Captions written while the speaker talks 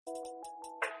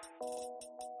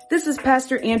This is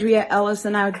Pastor Andrea Ellis,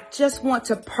 and I just want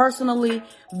to personally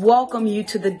welcome you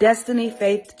to the Destiny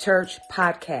Faith Church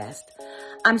podcast.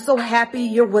 I'm so happy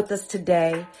you're with us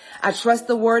today. I trust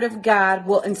the Word of God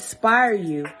will inspire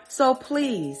you, so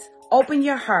please open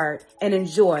your heart and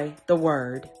enjoy the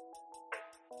Word.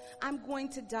 I'm going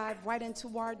to dive right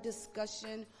into our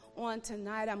discussion on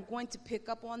tonight. I'm going to pick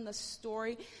up on the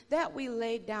story that we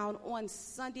laid down on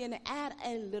Sunday and add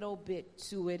a little bit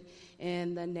to it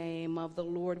in the name of the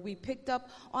Lord. We picked up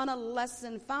on a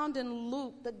lesson found in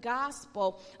Luke, the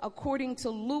gospel according to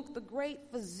Luke, the great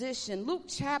physician, Luke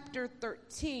chapter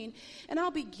 13, and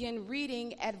I'll begin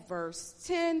reading at verse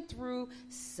 10 through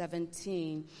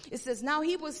 17. It says, "Now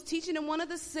he was teaching in one of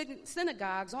the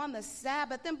synagogues on the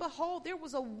Sabbath, and behold, there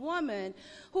was a woman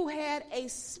who had a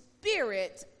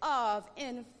spirit of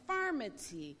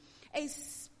infirmity,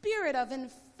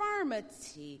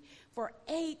 for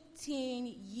 18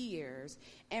 years,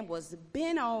 and was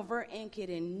bent over and could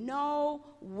in no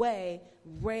way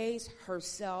raise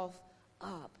herself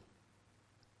up.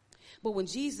 But when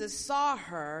Jesus saw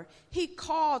her, he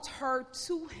called her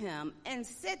to him and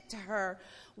said to her,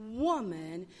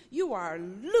 'Woman, you are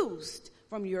loosed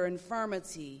from your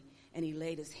infirmity.' And he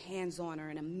laid his hands on her,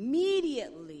 and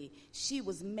immediately she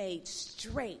was made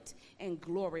straight and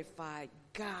glorified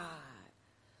God.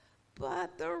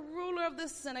 But the ruler of the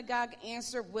synagogue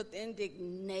answered with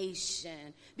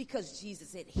indignation because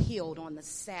Jesus had healed on the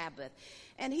Sabbath.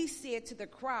 And he said to the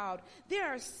crowd, 'There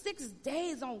are 6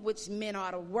 days on which men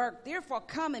ought to work. Therefore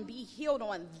come and be healed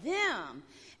on them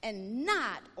and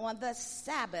not on the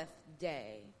Sabbath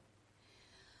day.'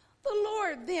 The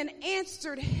Lord then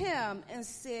answered him and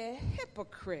said,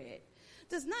 'Hypocrite,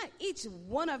 does not each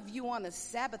one of you on the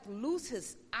Sabbath loose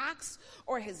his ox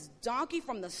or his donkey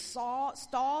from the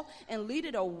stall and lead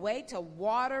it away to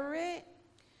water it?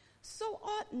 So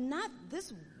ought not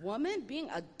this woman, being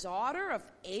a daughter of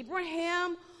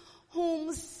Abraham,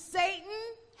 whom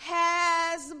Satan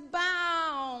has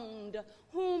bound,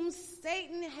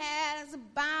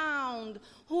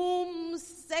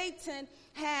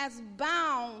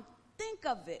 think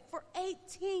of it, for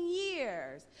 18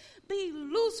 years, be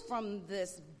loosed from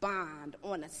this bond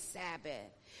on a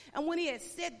Sabbath.' And when he had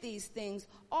said these things,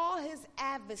 all his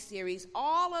adversaries,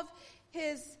 all of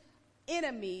his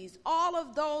enemies, all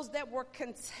of those that were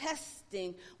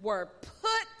contesting were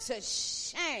put to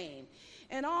shame,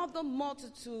 and all the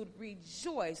multitude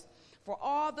rejoiced for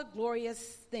all the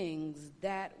glorious things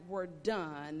that were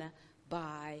done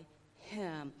by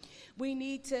him." We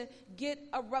need to get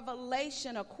a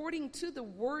revelation according to the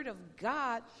word of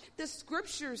God. The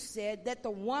scripture said that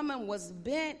the woman was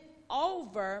bent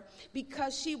over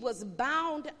because she was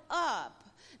bound up,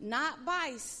 not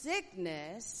by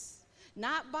sickness,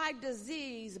 not by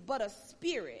disease, but a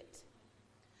spirit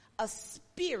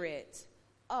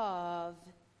of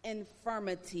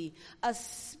infirmity, a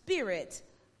spirit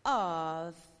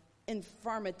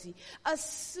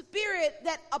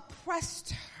that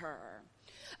oppressed her,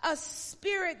 a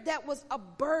spirit that was a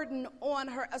burden on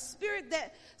her, a spirit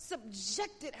that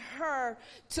subjected her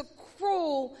to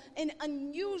cruel and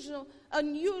unusual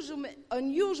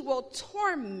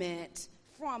torment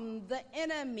from the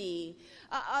enemy,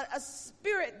 a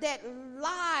spirit that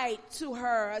lied to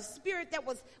her, a spirit that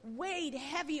was weighed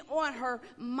heavy on her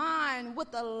mind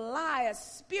with a lie, a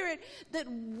spirit that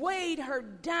weighed her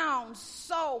down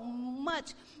so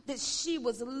much that she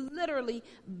was literally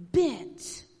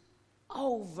bent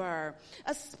over,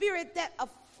 a spirit that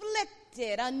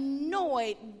afflicted,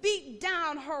 annoyed, beat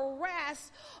down,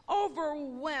 harassed,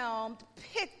 overwhelmed,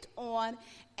 picked on,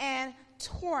 and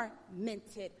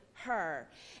tormented her,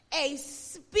 a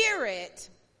spirit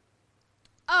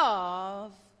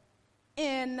of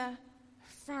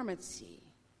infirmity.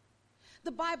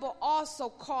 The Bible also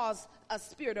calls a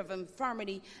spirit of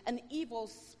infirmity an evil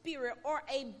spirit or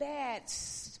a bad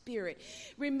spirit.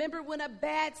 Remember, when a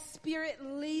bad spirit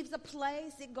leaves a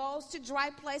place, it goes to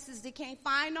dry places. It can't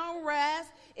find no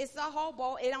rest. It's a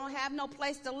hobo. It don't have no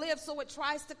place to live, so it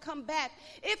tries to come back.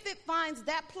 If it finds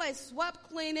that place swept,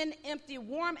 clean, and empty,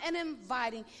 warm and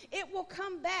inviting, it will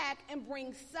come back and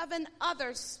bring 7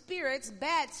 other spirits,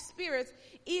 bad spirits,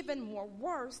 even more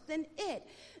worse than it.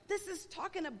 This is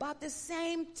talking about the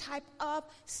same type of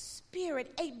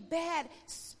spirit, a bad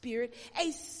spirit,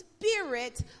 a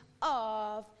spirit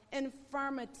of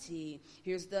infirmity.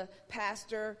 Here's the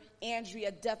Pastor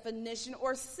Andrea definition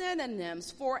or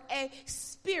synonyms for a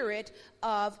spirit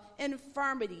of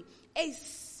infirmity. A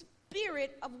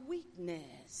spirit of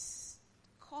weakness,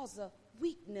 cause of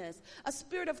weakness, a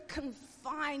spirit of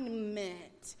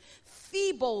confinement,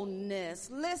 feebleness.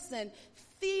 Listen,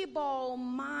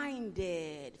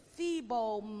 feeble-minded,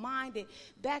 feeble-minded.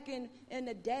 Back in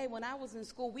the day when I was in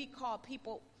school, we called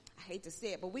people, I hate to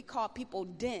say it, but we called people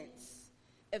dense.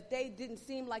 If they didn't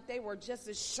seem like they were just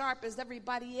as sharp as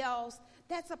everybody else,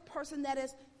 that's a person that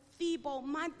is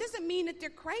feeble-minded. Doesn't mean that they're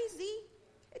crazy.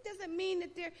 It doesn't mean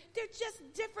that they're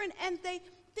just different and they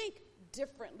think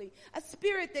differently. A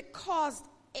spirit that caused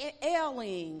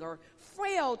ailing or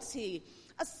frailty,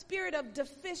 a spirit of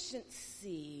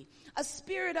deficiency, a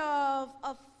spirit of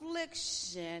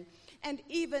affliction, and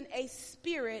even a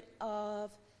spirit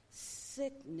of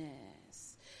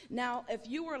sickness. Now, if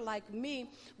you were like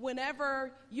me,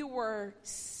 whenever you were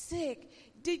sick,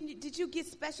 did you get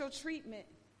special treatment?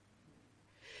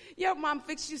 Your mom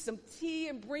fixed you some tea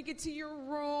and bring it to your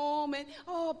room and,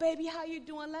 oh, baby, how you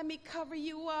doing? Let me cover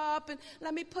you up and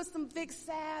let me put some Vicks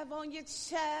salve on your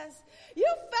chest. You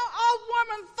felt all warm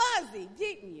and fuzzy,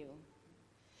 didn't you?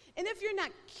 And if you're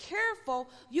not careful,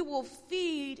 you will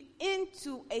feed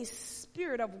into a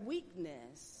spirit of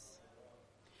weakness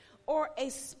or a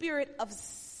spirit of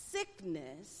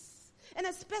sickness. And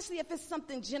especially if it's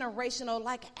something generational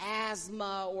like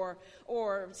asthma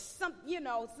or some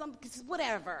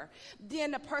whatever.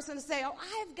 Then the person will say, oh,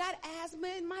 I've got asthma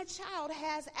and my child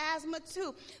has asthma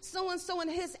too. So-and-so and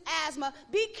his asthma.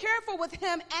 Be careful with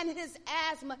him and his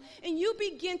asthma. And you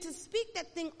begin to speak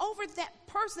that thing over that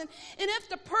person. And if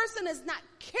the person is not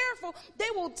careful,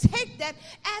 they will take that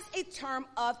as a term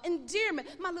of endearment.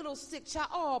 My little sick child,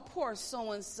 oh, poor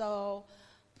so-and-so.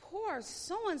 Poor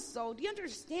so-and-so. Do you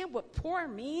understand what poor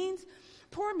means?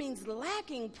 Poor means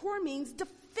lacking. Poor means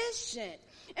deficient.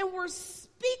 And we're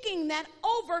speaking that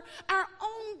over our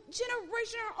own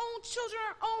generation, our own children,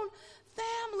 our own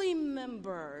family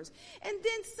members. And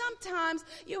then sometimes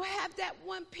you have that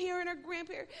one parent or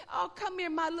grandparent, oh, come here,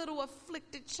 my little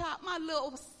afflicted child, my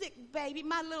little sick baby,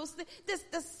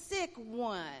 the sick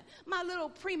one, my little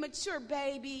premature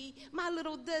baby, my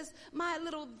little this, my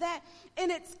little that. And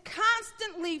it's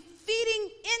constantly feeding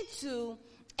into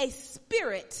a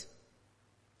spirit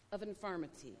of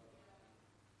infirmity.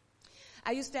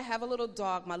 I used to have a little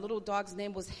dog. My little dog's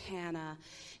name was Hannah,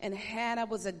 and Hannah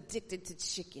was addicted to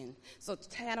chicken. So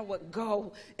Hannah would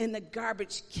go in the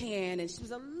garbage can, and she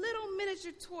was a little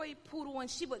miniature toy poodle, and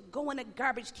she would go in the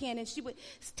garbage can, and she would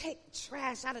take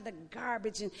trash out of the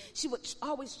garbage, and she would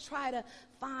always try to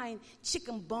find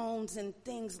chicken bones and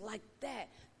things like that.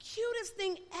 Cutest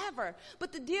thing ever.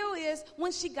 But the deal is,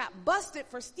 when she got busted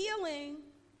for stealing,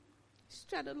 she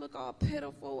tried to look all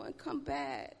pitiful and come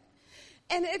back.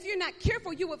 And if you're not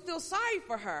careful, you would feel sorry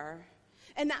for her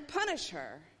and not punish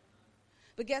her.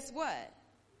 But guess what?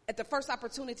 At the first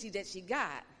opportunity that she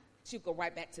got, she'd go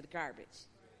right back to the garbage.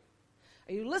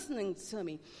 Are you listening to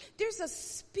me? There's a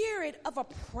spirit of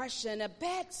oppression, a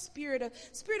bad spirit, a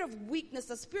spirit of weakness,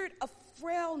 a spirit of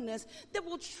frailness that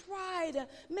will try to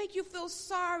make you feel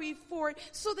sorry for it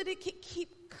so that it can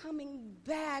keep coming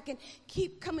back and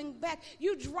keep coming back.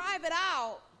 You drive it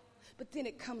out, but then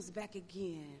it comes back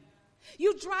again.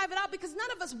 You drive it out because none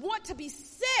of us want to be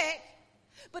sick,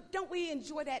 but don't we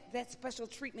enjoy that special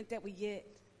treatment that we get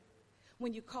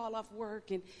when you call off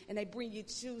work and they bring you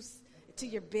juice to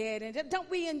your bed? And don't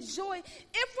we enjoy,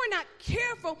 if we're not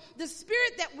careful, the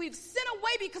spirit that we've sent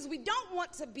away because we don't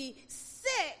want to be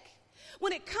sick,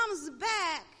 when it comes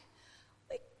back,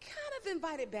 we kind of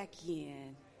invite it back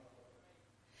in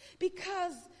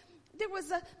because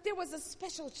there was a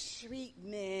special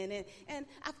treatment, and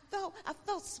I felt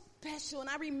special. And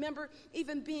I remember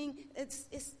even being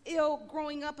it's ill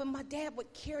growing up, and my dad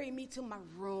would carry me to my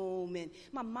room, and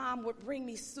my mom would bring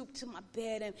me soup to my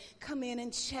bed and come in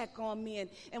and check on me,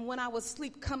 and when I was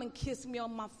asleep, come and kiss me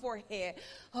on my forehead.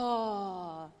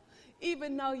 Oh,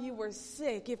 even though you were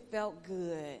sick, it felt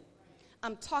good.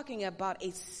 I'm talking about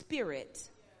a spirit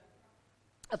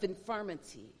of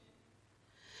infirmity.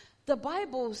 The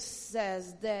Bible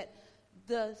says that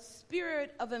the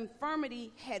spirit of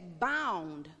infirmity had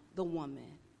bound the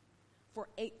woman for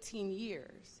 18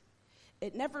 years.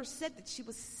 It never said that she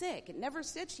was sick. It never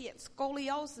said she had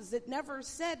scoliosis. It never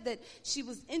said that she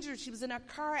was injured. She was in a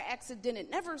car accident.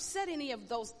 It never said any of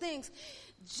those things.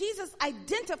 Jesus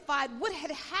identified what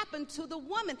had happened to the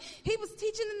woman. He was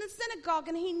teaching in the synagogue,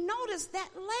 and he noticed that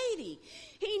lady.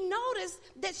 He noticed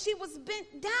that she was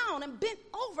bent down and bent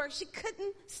over. She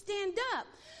couldn't stand up.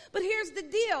 But here's the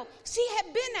deal. She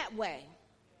had been that way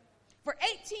for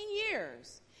 18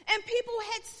 years. And people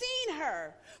had seen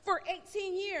her for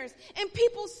 18 years. And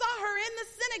people saw her in the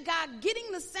synagogue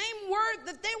getting the same word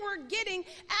that they were getting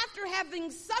after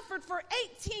having suffered for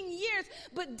 18 years,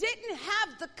 but didn't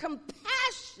have the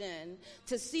compassion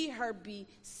to see her be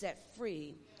set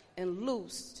free and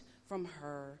loosed from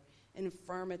her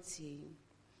infirmity.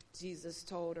 Jesus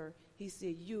told her, he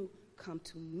said, you come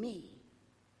to me.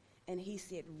 And he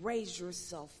said, raise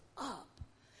yourself up.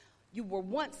 You were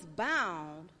once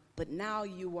bound, but now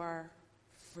you are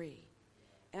free.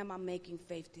 Am I making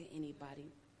faith to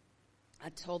anybody? I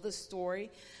told the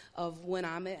story of when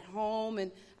I'm at home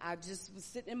and I just was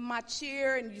sitting in my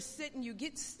chair, and you sit and you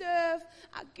get stiff.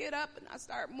 I get up and I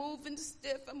start moving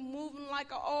stiff. I'm moving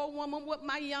like an old woman with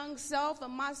my young self.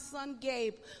 And my son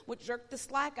Gabe would jerk the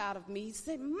slack out of me. He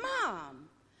said, Mom,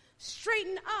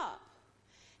 straighten up.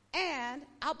 And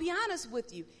I'll be honest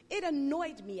with you, it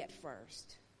annoyed me at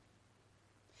first.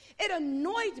 It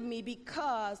annoyed me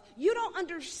because you don't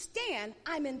understand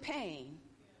I'm in pain.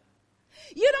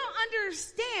 You don't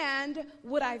understand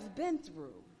what I've been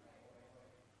through.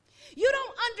 You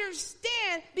don't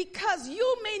understand because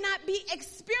you may not be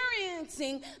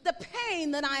experiencing the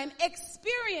pain that I am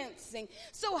experiencing.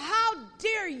 So how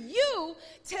dare you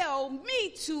tell me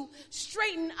to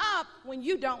straighten up when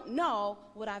you don't know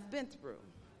what I've been through?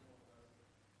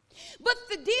 But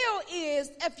the deal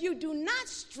is, if you do not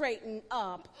straighten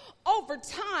up, over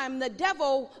time, the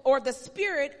devil or the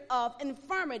spirit of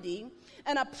infirmity,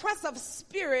 an oppressive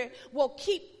spirit, will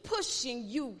keep pushing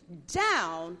you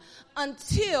down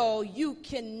until you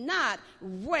cannot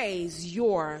raise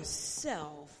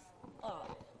yourself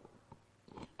up.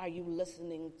 Are you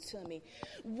listening to me?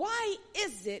 Why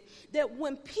is it that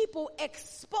when people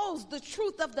expose the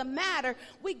truth of the matter,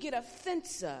 we get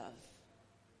offensive?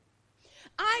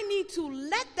 I need to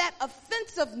let that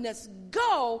offensiveness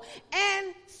go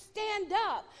and stand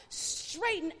up,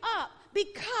 straighten up,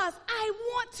 because I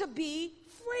want to be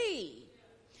free.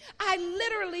 I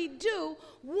literally do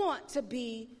want to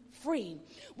be free.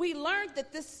 We learned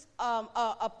that this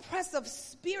oppressive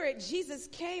spirit, Jesus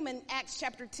came in Acts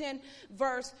chapter 10,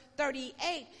 verse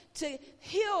 38, to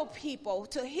heal people,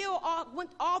 to heal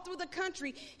went all through the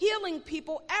country, healing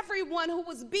people, everyone who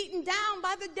was beaten down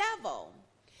by the devil.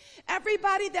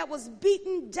 Everybody that was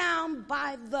beaten down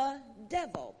by the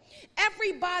devil.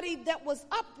 Everybody that was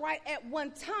upright at one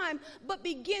time but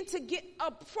began to get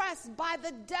oppressed by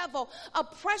the devil.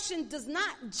 Oppression does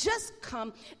not just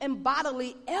come in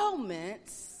bodily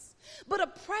ailments, but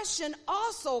oppression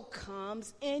also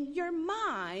comes in your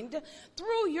mind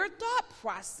through your thought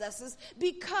processes,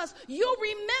 because you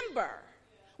remember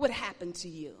what happened to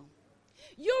you.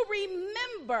 You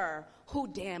remember who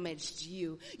damaged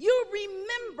you. You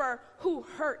remember who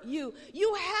hurt you.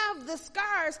 You have the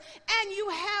scars and you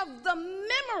have the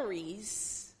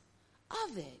memories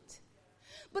of it.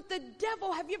 But the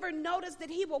devil, have you ever noticed that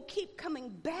he will keep coming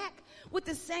back with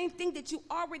the same thing that you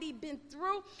already been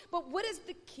through? But what is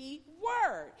the key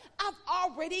word? I've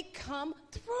already come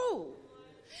through.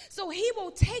 So he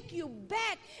will take you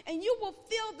back and you will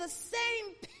feel the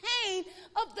same pain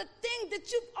of the thing that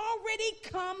you've already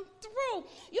come through.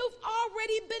 You've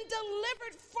already been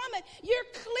delivered from it. You're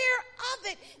clear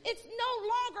of it. It no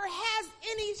longer has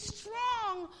any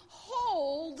strong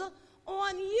hold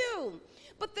on you.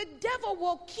 But the devil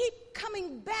will keep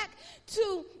coming back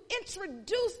to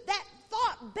introduce that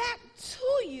thought back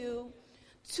to you,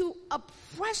 to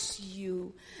oppress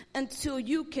you until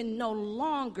you can no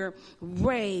longer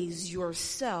raise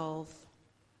yourself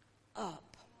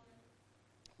up.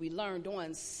 We learned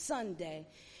on Sunday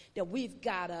that we've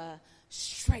got to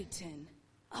straighten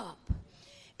up.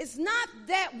 It's not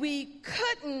that we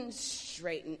couldn't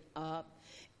straighten up.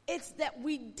 It's that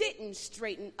we didn't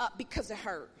straighten up because it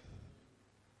hurt.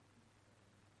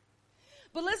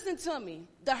 But listen to me.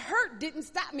 The hurt didn't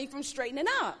stop me from straightening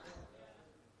up.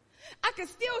 I could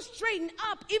still straighten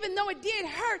up even though it did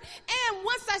hurt. And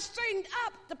once I straightened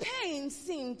up, the pain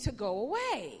seemed to go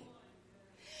away.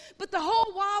 But the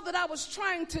whole while that I was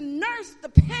trying to nurse the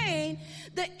pain,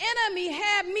 the enemy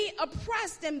had me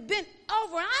oppressed and bent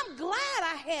over. I'm glad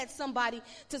I had somebody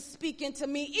to speak into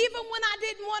me, even when I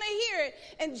didn't want to hear it,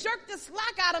 and jerked the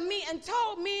slack out of me and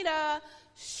told me to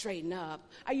straighten up.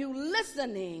 Are you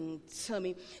listening to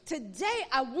me? Today,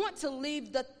 I want to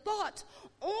leave the thought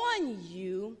on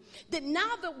you that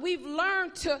now that we've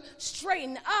learned to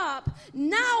straighten up,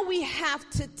 now we have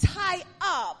to tie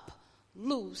up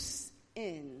loose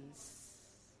ends.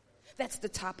 That's the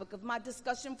topic of my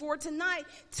discussion for tonight.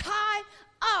 Tie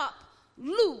up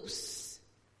loose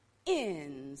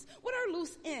ends. What are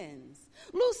loose ends?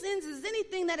 Loose ends is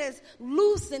anything that is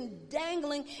loose and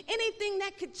dangling, anything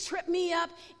that could trip me up,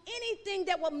 anything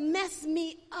that will mess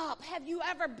me up. Have you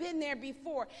ever been there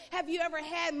before? Have you ever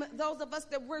had those of us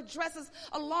that wear dresses,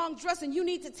 a long dress, and you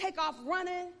need to take off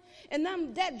running, and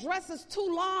that dress is too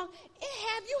long?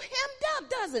 It have you hemmed up,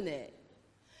 doesn't it?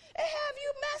 It have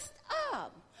you messed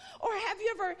up. Or have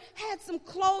you ever had some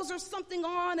clothes or something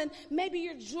on, and maybe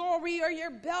your jewelry or your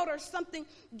belt or something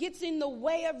gets in the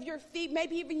way of your feet?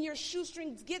 Maybe even your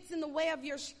shoestrings gets in the way of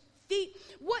your feet.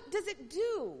 What does it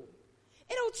do?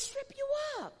 It'll trip you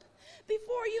up.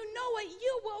 Before you know it,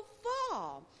 you will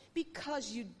fall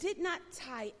because you did not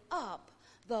tie up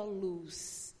the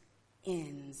loose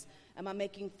ends. Am I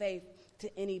making faith to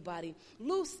anybody?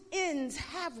 Loose ends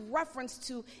have reference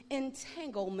to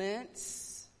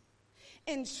entanglements,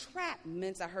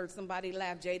 entrapments. I heard somebody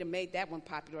laugh. Jada made that one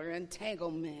popular.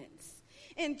 Entanglements,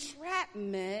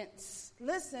 entrapments.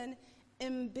 Listen,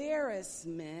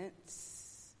 embarrassments.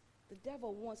 The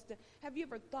devil wants to. Have you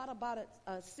ever thought about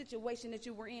a situation that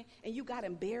you were in and you got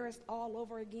embarrassed all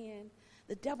over again?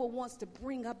 The devil wants to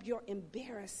bring up your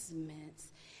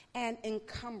embarrassments and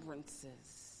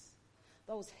encumbrances,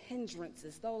 those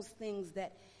hindrances, those things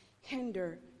that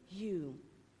hinder you.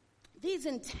 These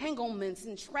entanglements,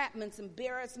 entrapments,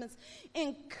 embarrassments,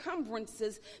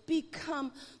 encumbrances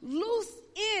become loose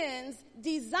ends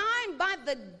designed by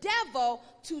the devil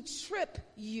to trip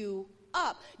you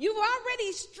up. You've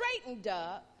already straightened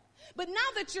up, but now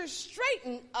that you're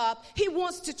straightened up, he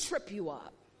wants to trip you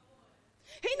up.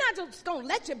 He's not just going to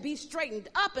let you be straightened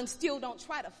up and still don't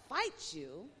try to fight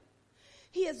you.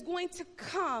 He is going to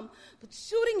come, but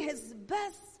shooting his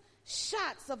best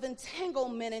shots of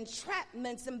entanglement,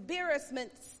 entrapments,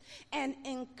 embarrassments, and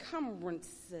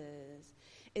encumbrances.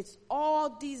 It's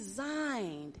all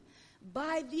designed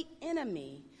by the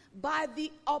enemy, by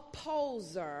the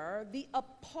opposer, the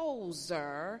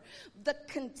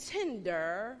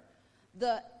contender,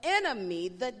 the enemy,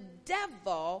 the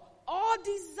devil, all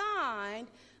designed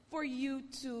for you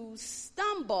to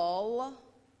stumble,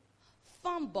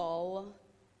 fumble,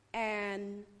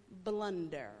 and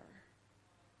blunder.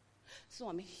 So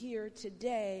I'm here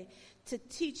today to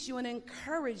teach you and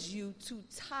encourage you to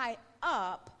tie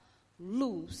up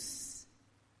loose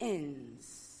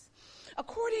ends.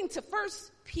 According to 1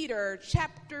 Peter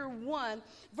chapter 1,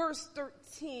 verse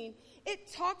 13,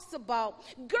 it talks about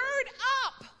gird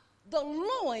up the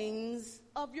loins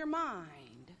of your mind.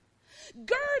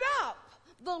 Gird up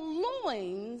the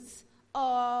loins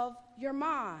of your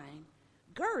mind.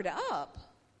 Gird up?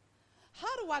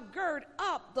 How do I gird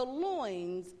up the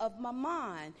loins of my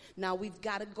mind? Now we've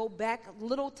got to go back a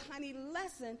little tiny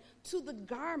lesson to the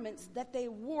garments that they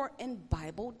wore in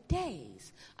Bible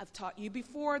days. I've taught you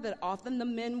before that often the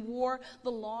men wore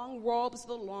the long robes,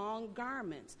 the long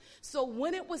garments. So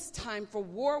when it was time for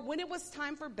war, when it was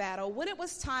time for battle, when it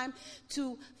was time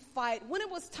to fight, when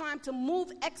it was time to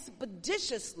move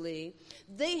expeditiously,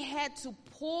 they had to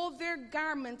pull their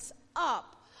garments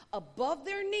up above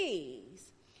their knees,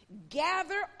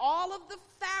 gather all of the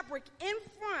fabric in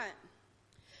front,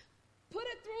 put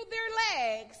it through their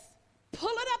legs, pull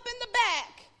it up in the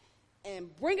back,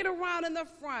 and bring it around in the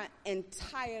front and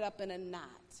tie it up in a knot.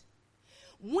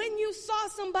 When you saw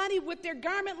somebody with their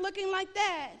garment looking like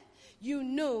that, you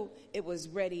knew it was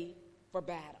ready for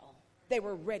battle. They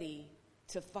were ready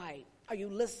to fight. Are you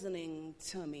listening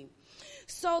to me?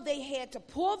 So they had to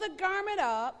pull the garment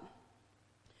up,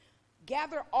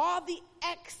 gather all the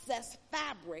excess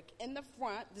fabric in the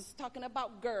front. This is talking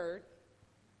about gird.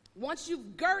 Once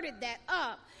you've girded that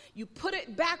up, you put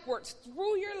it backwards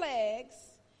through your legs.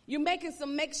 You're making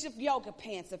some makeshift yoga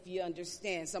pants, if you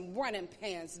understand, some running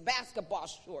pants, basketball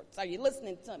shorts. Are you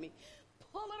listening to me?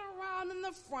 Pull it around in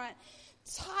the front,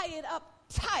 tie it up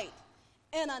tight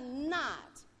in a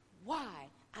knot. Why?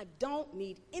 I don't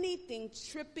need anything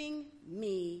tripping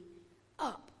me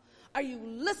up. Are you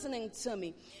listening to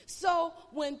me? So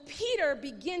when Peter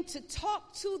began to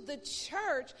talk to the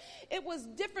church, it was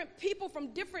different people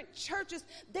from different churches.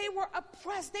 They were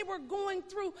oppressed. They were going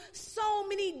through so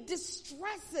many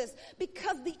distresses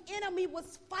because the enemy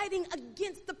was fighting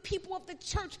against the people of the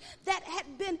church that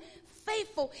had been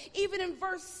faithful. Even in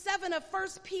verse 7 of 1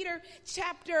 Peter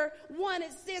chapter 1,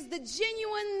 it says, the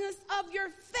genuineness of your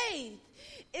faith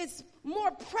is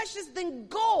more precious than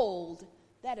gold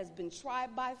that has been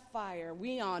tried by fire.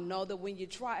 We all know that when you're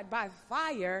tried by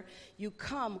fire, you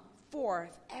come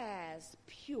forth as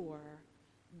pure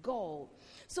gold.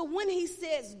 So when he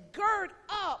says, gird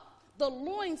up the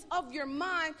loins of your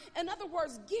mind, in other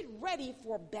words, get ready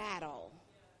for battle.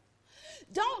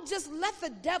 Don't just let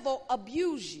the devil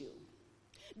abuse you.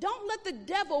 Don't let the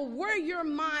devil wear your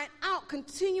mind out,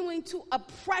 continuing to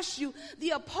oppress you.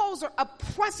 The opposer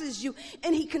oppresses you,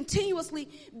 and he continuously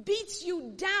beats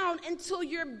you down until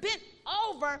you're bent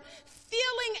over,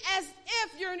 feeling as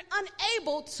if you're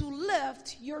unable to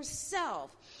lift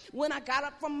yourself. When I got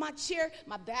up from my chair,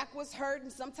 my back was hurting,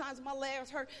 sometimes my legs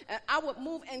hurt, and I would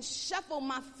move and shuffle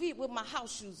my feet with my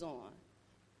house shoes on.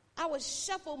 I would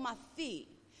shuffle my feet.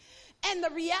 And the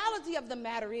reality of the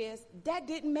matter is that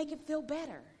didn't make it feel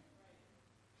better.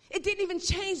 It didn't even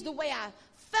change the way I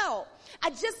felt.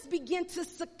 I just began to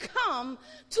succumb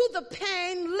to the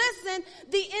pain. Listen,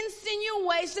 the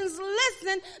insinuations.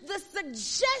 Listen, the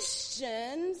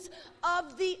suggestions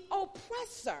of the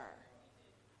oppressor.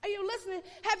 Are you listening?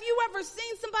 Have you ever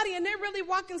seen somebody and they're really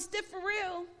walking stiff for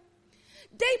real?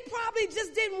 They probably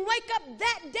just didn't wake up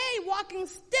that day walking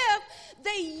stiff.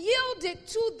 They yielded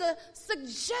to the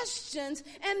suggestions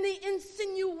and the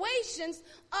insinuations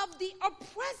of the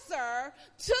oppressor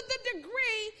to the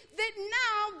degree that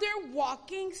now they're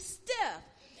walking stiff.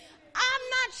 I'm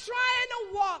not trying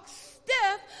to walk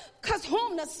stiff, because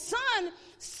whom the Son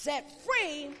set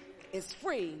free is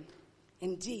free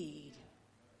indeed.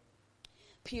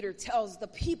 Peter tells the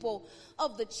people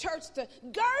of the church to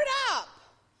gird up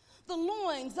the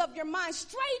loins of your mind.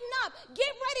 Straighten up. Get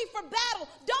ready for battle.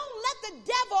 Don't let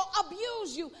the devil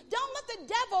abuse you. Don't let the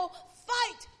devil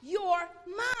fight your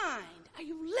mind. Are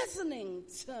you listening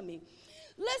to me?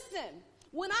 Listen,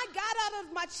 when I got out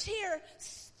of my chair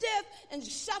stiff and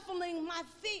shuffling my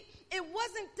feet, it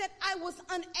wasn't that I was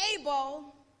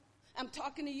unable. I'm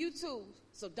talking to you too,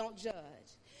 so don't judge.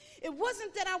 It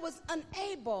wasn't that I was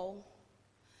unable,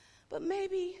 but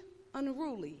maybe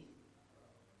unruly,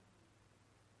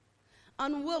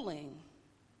 unwilling,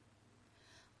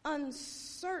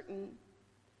 uncertain,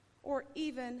 or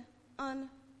even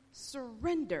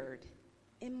unsurrendered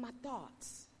in my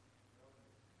thoughts.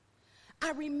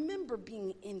 I remember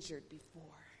being injured before.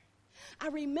 I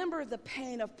remember the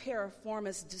pain of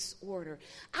piriformis disorder.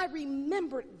 I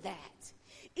remembered that.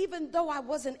 Even though I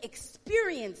wasn't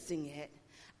experiencing it,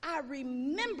 I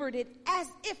remembered it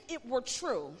as if it were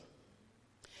true.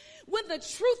 When the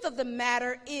truth of the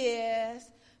matter is,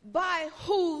 by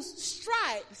whose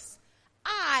stripes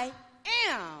I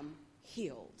am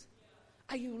healed.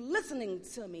 Are you listening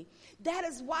to me? That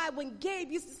is why when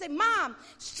Gabe used to say, Mom,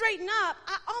 straighten up,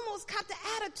 I almost caught the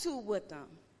attitude with him.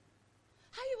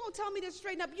 How you going to tell me to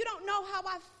straighten up? You don't know how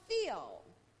I feel.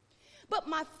 But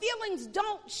my feelings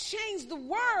don't change the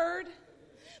word,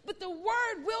 but the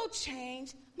word will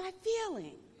change my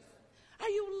feelings. Are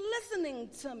you listening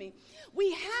to me?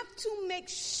 We have to make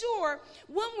sure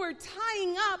when we're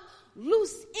tying up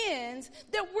loose ends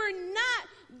that we're not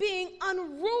being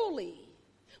unruly.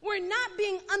 We're not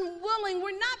being unwilling.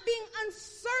 We're not being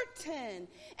uncertain.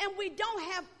 And we don't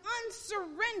have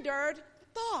unsurrendered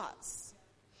thoughts.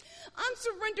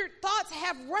 Unsurrendered thoughts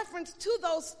have reference to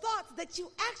those thoughts that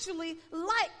you actually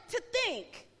like to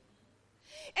think.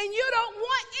 And you don't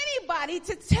want anybody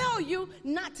to tell you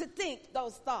not to think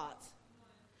those thoughts.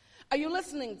 Are you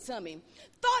listening to me?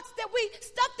 Stuff that we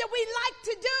like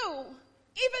to do,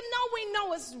 even though we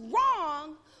know it's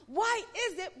wrong. Why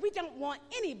is it we don't want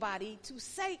anybody to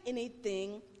say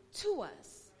anything to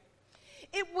us?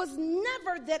 It was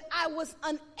never that I was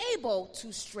unable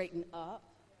to straighten up.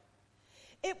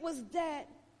 It was that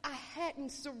I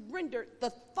hadn't surrendered the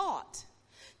thought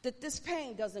that this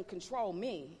pain doesn't control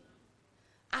me.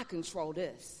 I control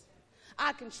this.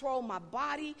 I control my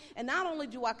body, and not only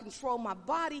do I control my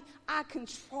body, I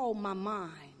control my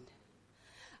mind.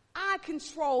 I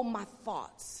control my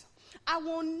thoughts. I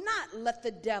will not let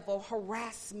the devil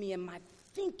harass me in my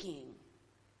thinking.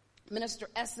 Minister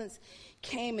Essence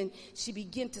came and she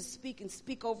began to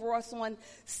speak over us on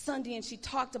Sunday, and she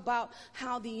talked about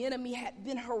how the enemy had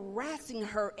been harassing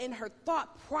her in her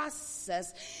thought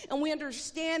process. And we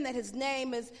understand that his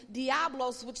name is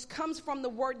Diablos, which comes from the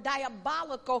word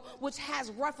diabolical, which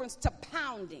has reference to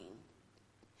pounding.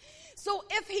 So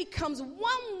if he comes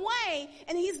one way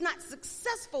and he's not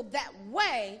successful that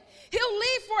way, he'll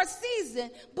leave for a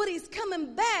season, but he's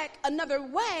coming back another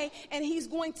way, and he's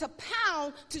going to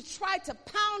pound to try to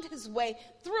pound his way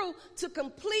through to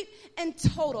complete and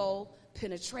total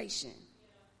penetration.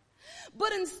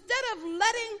 But instead of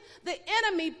letting the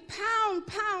enemy pound,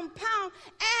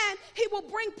 and he will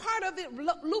bring part of it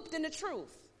looped in the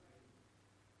truth.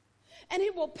 And he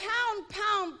will pound,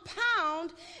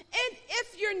 and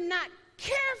if you're not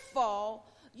careful,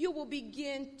 you will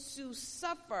begin to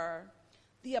suffer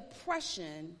the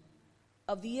oppression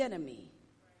of the enemy,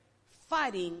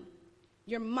 fighting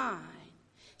your mind.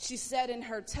 She said in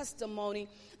her testimony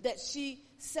that she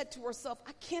said to herself,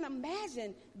 I can't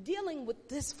imagine dealing with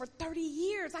this for 30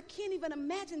 years. I can't even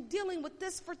imagine dealing with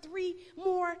this for 3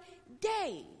 more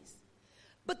days.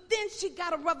 But then she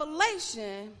got a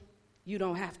revelation, you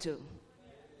don't have to.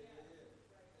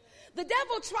 The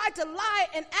devil tried to lie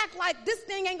and act like this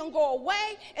thing ain't going to go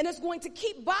away, and it's going to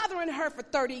keep bothering her for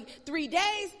 33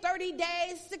 days, 30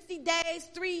 days, 60 days,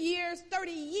 3 years,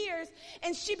 30 years.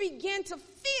 And she began to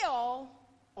feel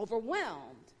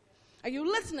overwhelmed. Are you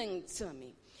listening to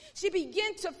me? She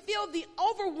began to feel the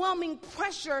overwhelming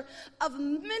pressure of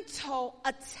mental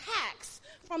attacks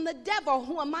from the devil.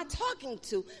 Who am I talking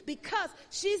to? Because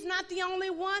she's not the only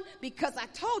one. Because I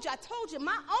told you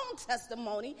my own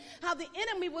testimony, how the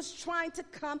enemy was trying to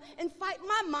come and fight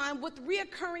my mind with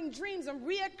reoccurring dreams and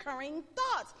reoccurring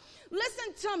thoughts.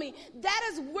 Listen to me. That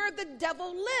is where the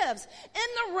devil lives,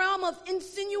 in the realm of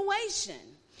insinuation,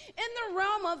 in the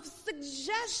realm of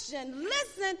suggestion.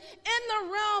 Listen, in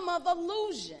the realm of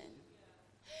illusion.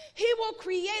 He will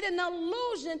create an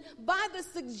illusion by the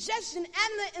suggestion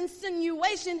and the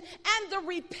insinuation and the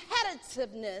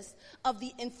repetitiveness of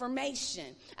the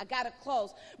information. I got to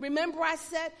close. Remember I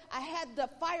said I had the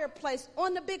fireplace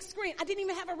on the big screen. I didn't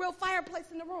even have a real fireplace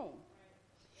in the room.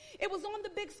 It was on the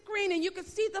big screen, and you could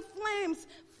see the flames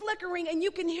flickering, and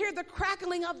you can hear the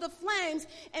crackling of the flames,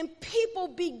 and people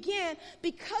began,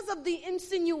 because of the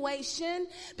insinuation,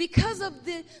 because of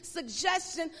the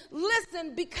suggestion,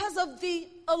 listen, because of the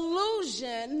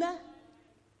illusion,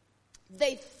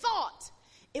 they thought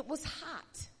it was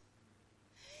hot.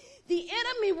 The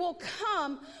enemy will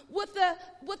come with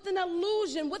an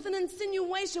illusion, with an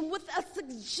insinuation, with a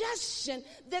suggestion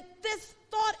that this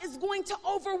thought is going to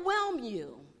overwhelm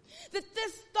you, that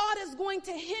this thought is going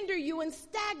to hinder you and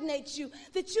stagnate you,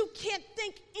 that you can't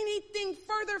think anything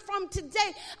further from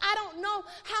today. I don't know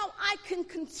how I can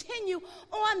continue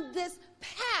on this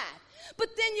path. But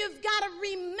then you've got to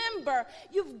remember,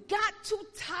 you've got to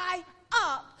tie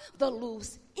up the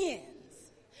loose ends.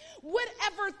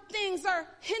 Whatever things are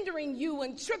hindering you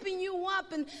and tripping you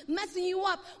up and messing you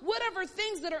up, whatever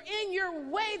things that are in your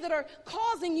way that are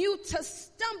causing you to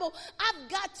stumble, I've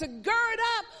got to gird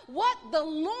up what? The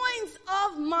loins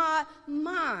of my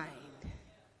mind.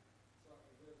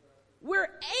 We're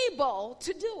able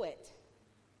to do it.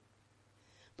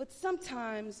 But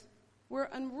sometimes we're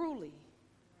unruly.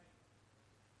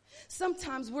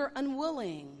 Sometimes we're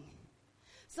unwilling.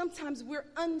 Sometimes we're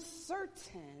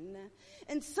uncertain,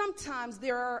 and sometimes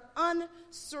there are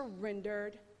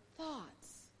unsurrendered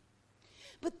thoughts.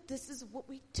 But this is what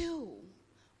we do.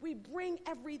 We bring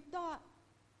every thought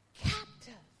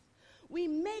captive. We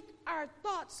make our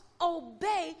thoughts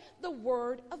obey the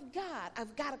word of God.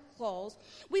 I've got to close.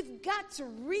 We've got to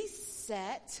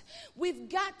reset. We've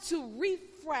got to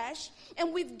refresh,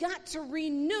 and we've got to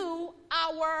renew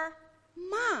our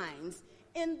minds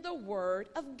in the word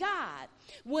of God.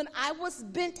 When I was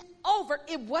bent over,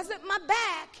 it wasn't my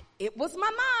back, it was my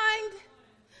mind.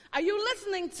 Are you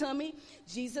listening to me?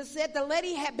 Jesus said the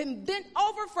lady had been bent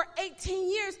over for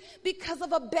 18 years because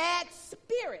of a bad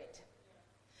spirit.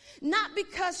 Not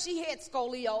because she had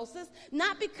scoliosis,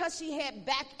 not because she had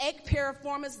backache,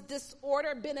 piriformis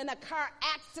disorder, been in a car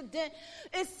accident.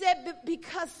 It said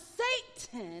because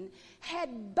Satan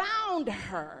had bound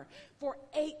her for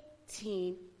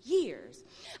 18 years.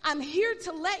 I'm here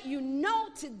to let you know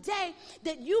today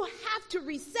that you have to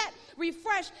reset,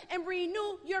 refresh, and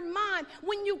renew your mind.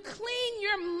 When you clean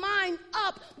your mind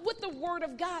up with the word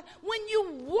of God, when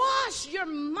you wash your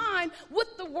mind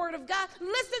with the word of God,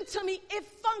 listen to me, it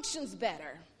functions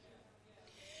better.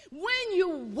 When you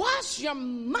wash your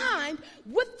mind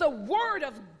with the word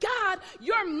of God,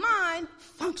 your mind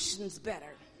functions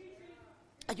better.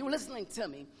 Are you listening to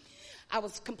me? I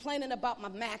was complaining about my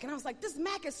Mac, and I was like, this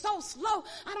Mac is so slow.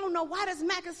 I don't know why this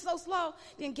Mac is so slow.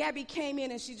 Then Gabby came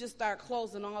in, and she just started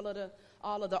closing all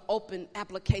of the open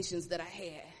applications that I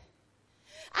had.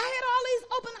 I had all these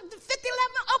 11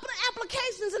 open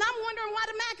applications, and I'm wondering why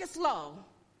the Mac is slow.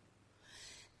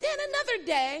 Then another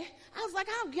day, I was like,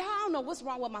 I don't know what's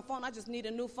wrong with my phone. I just need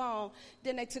a new phone.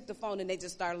 Then they took the phone, and they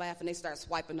just started laughing. They started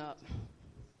swiping up.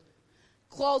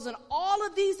 Closing all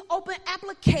of these open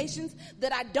applications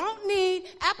that I don't need,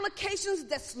 applications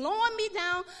that's slowing me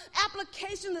down,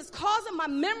 applications that's causing my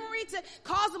memory to,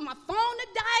 causing my phone to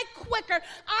die quicker.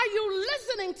 Are you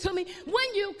listening to me?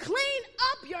 When you clean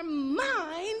up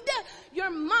your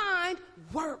mind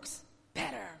works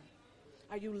better.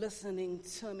 Are you listening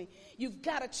to me? You've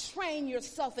got to train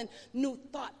yourself in new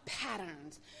thought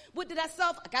patterns. What did I say?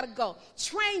 I got to go.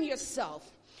 Train yourself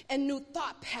and new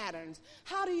thought patterns.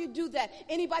 How do you do that?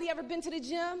 Anybody ever been to the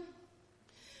gym?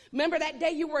 Remember that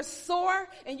day you were sore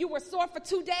and you were sore for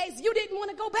 2 days? You didn't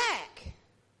want to go back.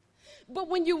 But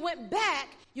when you went back,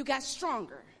 you got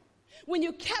stronger. When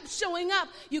you kept showing up,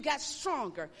 you got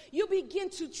stronger. You begin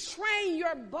to train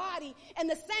your body, and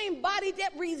the same body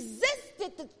that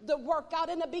resisted the workout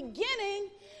in the beginning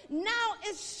now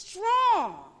is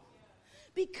strong.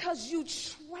 Because you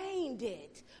trained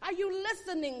it. Are you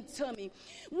listening to me?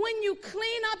 When you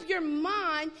clean up your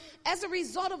mind as a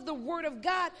result of the word of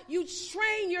God, you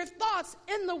train your thoughts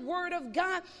in the word of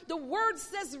God. The word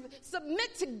says,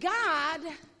 submit to God,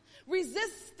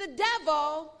 resist the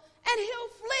devil, and he'll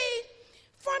flee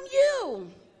from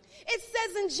you. It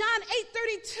says in John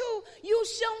 8:32, you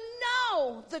shall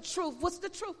know the truth. What's the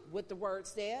truth? What the word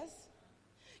says.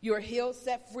 You're healed,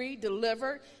 set free,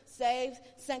 delivered, saved,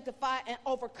 sanctified, and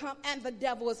overcome, and the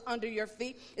devil is under your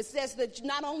feet. It says that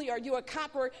not only are you a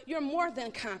conqueror, you're more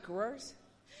than conquerors.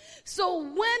 So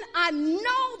when I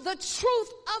know the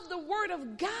truth of the word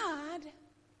of God,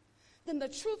 then the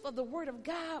truth of the word of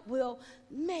God will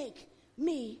make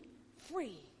me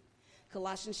free.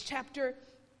 Colossians chapter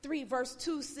 3 verse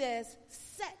 2 says,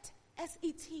 set,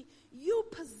 S-E-T, you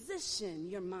position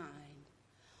your mind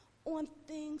on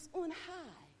things on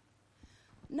high.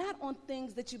 Not on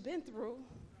things that you've been through,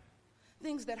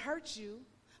 things that hurt you,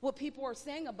 what people are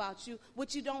saying about you,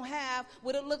 what you don't have,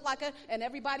 what it look like, and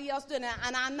everybody else doing,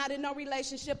 and I'm not in no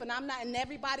relationship, and I'm not, and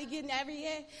everybody getting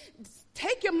everything.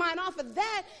 Take your mind off of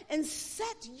that and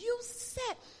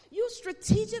you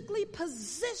strategically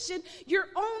position your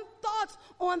own thoughts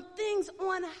on things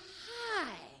on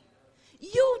high.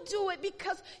 You do it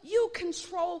because you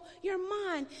control your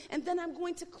mind. And then I'm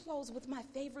going to close with my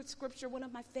favorite scripture, one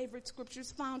of my favorite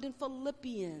scriptures found in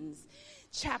Philippians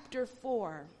chapter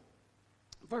 4,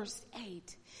 verse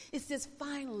 8. It says,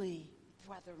 finally,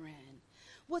 brethren,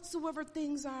 whatsoever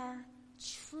things are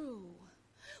true,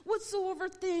 whatsoever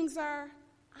things are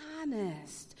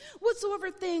honest, whatsoever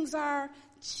things are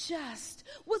just,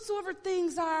 whatsoever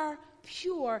things are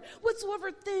pure,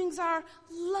 whatsoever things are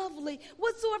lovely,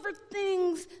 whatsoever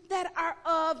things that are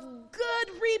of good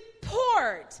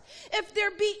report, if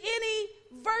there be any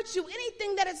virtue,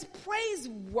 anything that is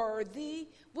praiseworthy,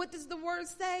 what does the word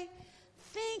say?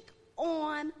 Think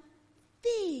on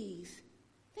these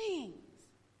things.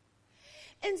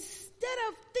 Instead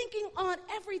of thinking on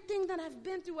everything that I've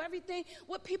been through, everything,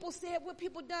 what people said, what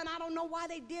people done, I don't know why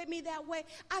they did me that way,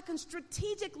 I can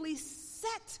strategically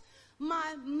set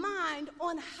my mind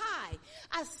on high.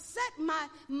 I set my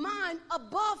mind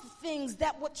above things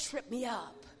that would trip me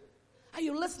up. Are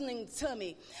you listening to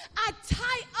me? I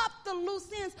tie up the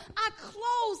loose ends. I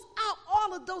close out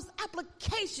all of those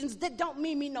applications that don't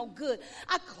mean me no good.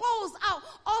 I close out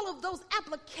all of those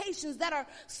applications that are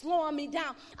slowing me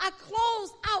down. I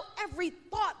close out every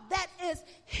thought that is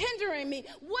hindering me.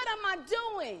 What am I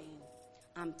doing?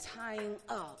 I'm tying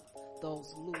up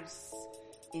those loose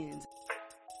ends.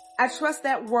 I trust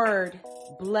that word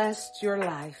blessed your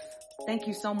life. Thank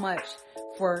you so much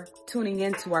for tuning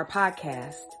into our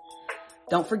podcast.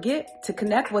 Don't forget to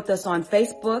connect with us on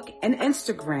Facebook and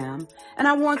Instagram. And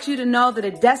I want you to know that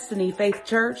at Destiny Faith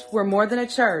Church, we're more than a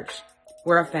church.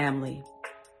 We're a family.